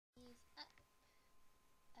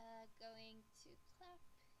going to clap.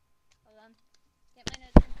 Hold on. Get my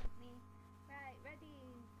notes in front of me. Right, ready?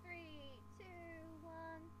 3, 2, 1.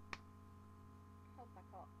 Hold back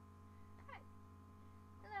up. Hi.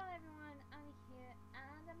 Hello everyone, I'm here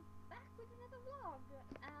and I'm back with another vlog.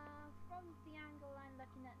 From the angle I'm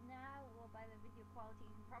looking at now, or by the video quality,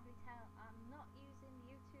 you can probably tell I'm not using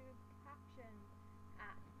the YouTube caption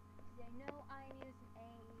app. Today, no, I'm using a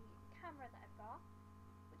camera that I've got,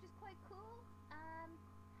 which is quite cool.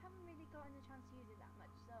 Haven't really gotten a chance to use it that much,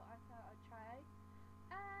 so I thought I'd try.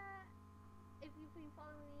 If you've been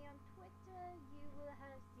following me on Twitter, you will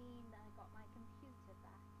have seen that I got my computer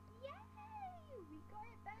back. Yay! We got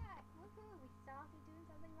it back! Woohoo! We started doing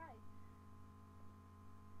something right.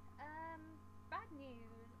 Bad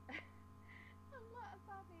news. A lot of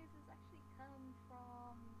bad news has actually come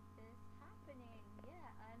from this happening. Yeah,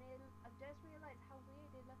 and I've just realised how weird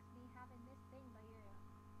it looks me having this thing by ear.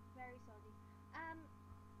 Very salty.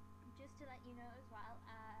 Just to let you know as well,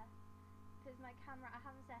 because my camera, I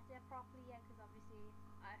haven't set it up properly yet, because obviously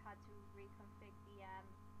I had to reconfig the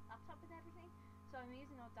laptop and everything. So I'm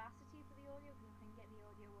using Audacity for the audio because I couldn't get the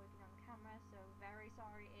audio working on the camera. So very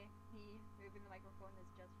sorry if me moving the microphone has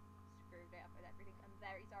just screwed it up and everything. I'm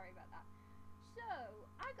very sorry about that. So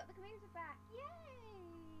I got the computer back. Yay!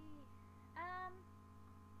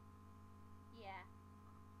 Yeah,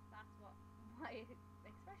 that's what my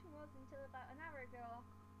expression was until about an hour ago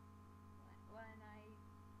when I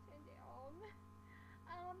turned it on.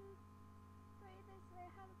 Put it this way,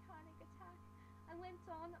 I had a panic attack. I went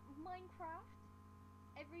on Minecraft.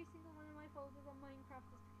 Every single one of my folders on Minecraft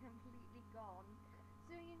is completely gone.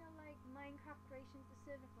 So you know, like Minecraft creations, the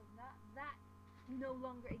server for that no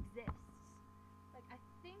longer exists. Like I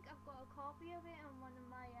think I've got a copy of it on one of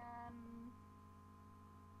my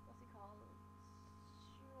what's it called?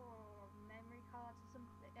 Sure, memory cards or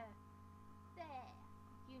something. There,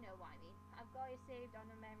 you know what I mean. I've got it saved on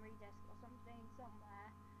a memory disk or something somewhere,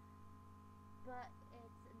 but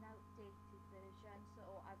it's an outdated version, so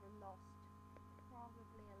I've lost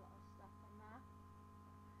probably a lot of stuff on that.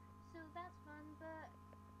 So that's fun, but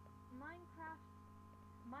Minecraft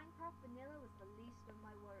vanilla was the least of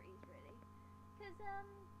my worries really, because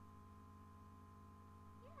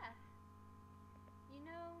yeah, you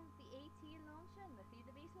know the AT launcher and the Feed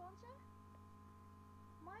the Beast launcher?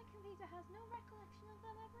 My computer has no recollection of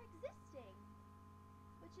them ever existing,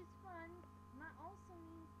 which is fun. That also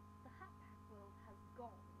means the Hatpack world has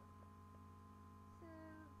gone, so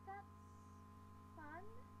that's fun.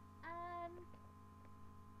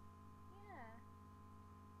 Yeah,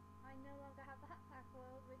 I no longer have the Hatpack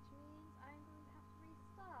world, which means I'm going to have to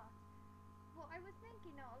restart. What I was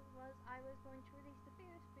thinking of was I was going to release the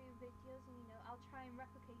first few videos and, you know, I'll try and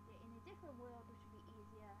replicate it in a different world, which would be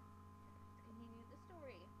easier to continue the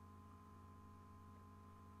story.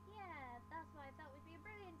 Yeah, that's what I thought would be a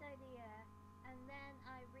brilliant idea. And then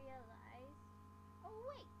I realized, oh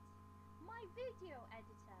wait, my video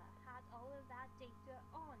editor had all of that data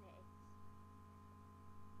on it.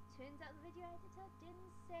 Turns out the video editor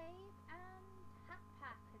didn't save and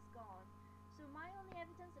Hatpack has gone. So my only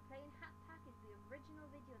evidence of playing Hatpack is the original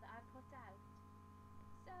video that I put out.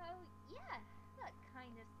 So yeah, that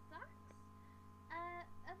kind of sucks.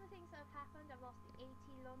 Other things that have happened, I've lost the AT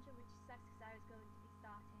launcher, which sucks because I was going to be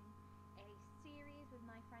starting a series with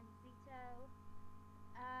my friend Zito.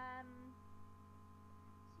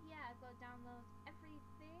 So yeah, I've got to download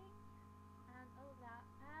everything and all that.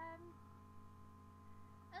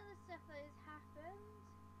 Other stuff that has happened,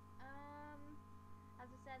 as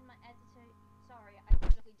I said, my editor, sorry, I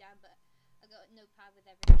was looking down, but I got a notepad with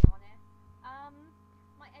everything on it.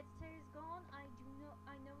 My editor is gone. I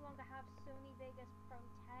no longer have Sony Vegas Pro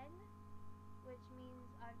 10, which means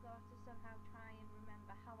I've got to somehow try and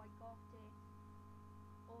remember how I got it,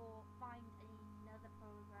 or find another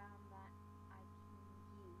program that I can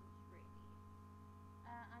use, really.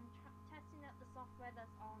 I'm testing out the software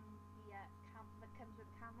that's on the that comes with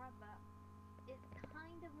the camera, but it's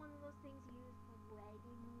kind of one of those things used for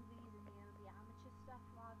wedding movies and, you know, the amateur stuff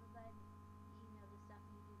rather than, you know, the stuff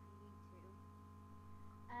you do for YouTube.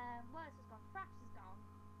 What else is gone? Fraps is gone.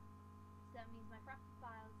 So that means my Fraps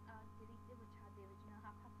files are deleted, which had the original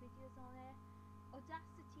Hatpack videos on it.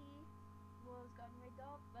 Audacity was gotten rid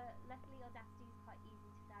of, but luckily Audacity is quite easy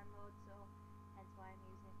to download, so hence why I'm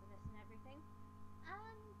using it for this and everything.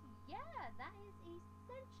 And yeah, that is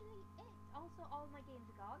essentially it. Also, all my games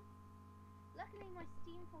are gone. Luckily, my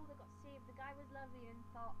Steam folder got saved. The guy was lovely and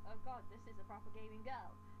thought, oh god, this is a proper gaming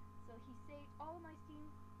girl. So he saved all my Steam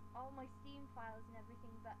files and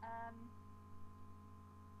everything, but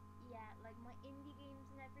yeah, like my indie games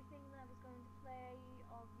and everything that I was going to play,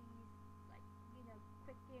 all these, like, you know,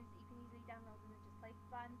 quick game games that you can easily download and just play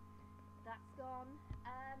for fun. That's gone.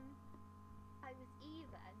 I was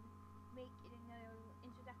even making an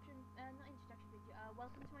introduction, not introduction video,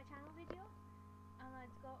 welcome to my channel video, and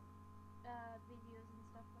I've got videos and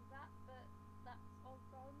stuff like that, but that's all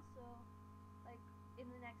gone. So like in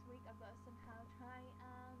the next week I've got to somehow try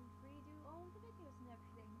and redo all the videos and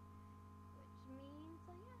everything, which means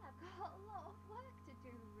yeah, I've got a lot of work to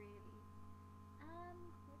do really,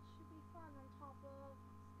 which should be fun on top of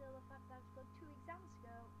still the fact that I've got 2 exams to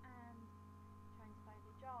go and trying to find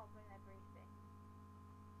a job and everything.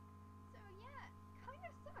 So yeah, kind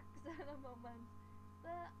of sucks at the moment,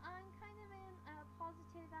 but I'm kind of in a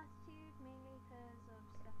positive attitude, mainly because of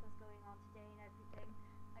stuff that's going on today and everything.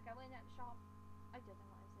 Like I went out shop, I don't know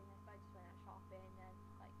why I'm saying this, but I just went out shopping and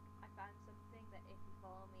like I found something that if you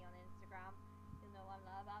follow me on Instagram, you'll know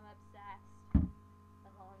I'm obsessed.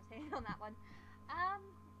 That's all I'm saying on that one.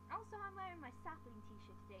 Also I'm wearing my sapling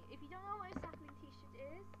t-shirt today. If you don't know what my sapling t-shirt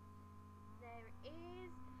is, there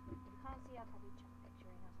is, if you can't see, I'll probably chuck a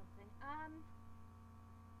picture in or something.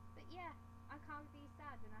 But yeah, I can't be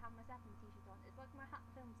sad when I have my sapling t-shirt on. It's like my Hat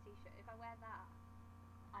Films t-shirt. If I wear that,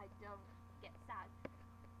 I don't get sad.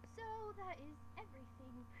 So that is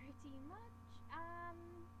everything pretty much.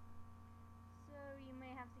 So you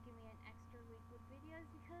may have to give me an extra week with videos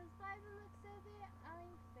because by the looks of it,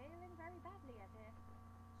 I'm failing very badly at it.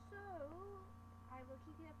 So I will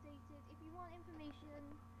keep you updated. If you want information,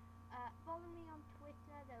 follow me on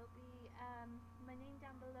Twitter. There'll be my name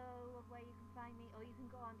down below of where you can find me, or you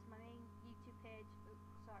can go onto my main YouTube page. Oops,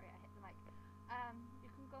 sorry, I hit the mic.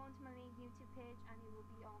 You can go onto my main YouTube page and it will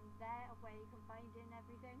be on there of where you can find it and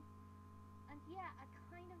everything. And yeah, I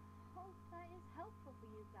kind of hope that is helpful for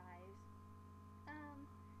you guys.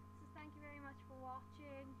 So thank you very much for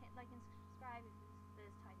watching. Hit like and subscribe if this is the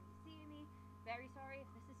first time you're seeing me. Very sorry if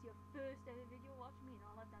this is your first ever video watching me and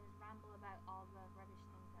all I've done is ramble about all the rubbish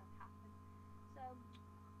things that have happened. So,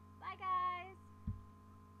 bye guys!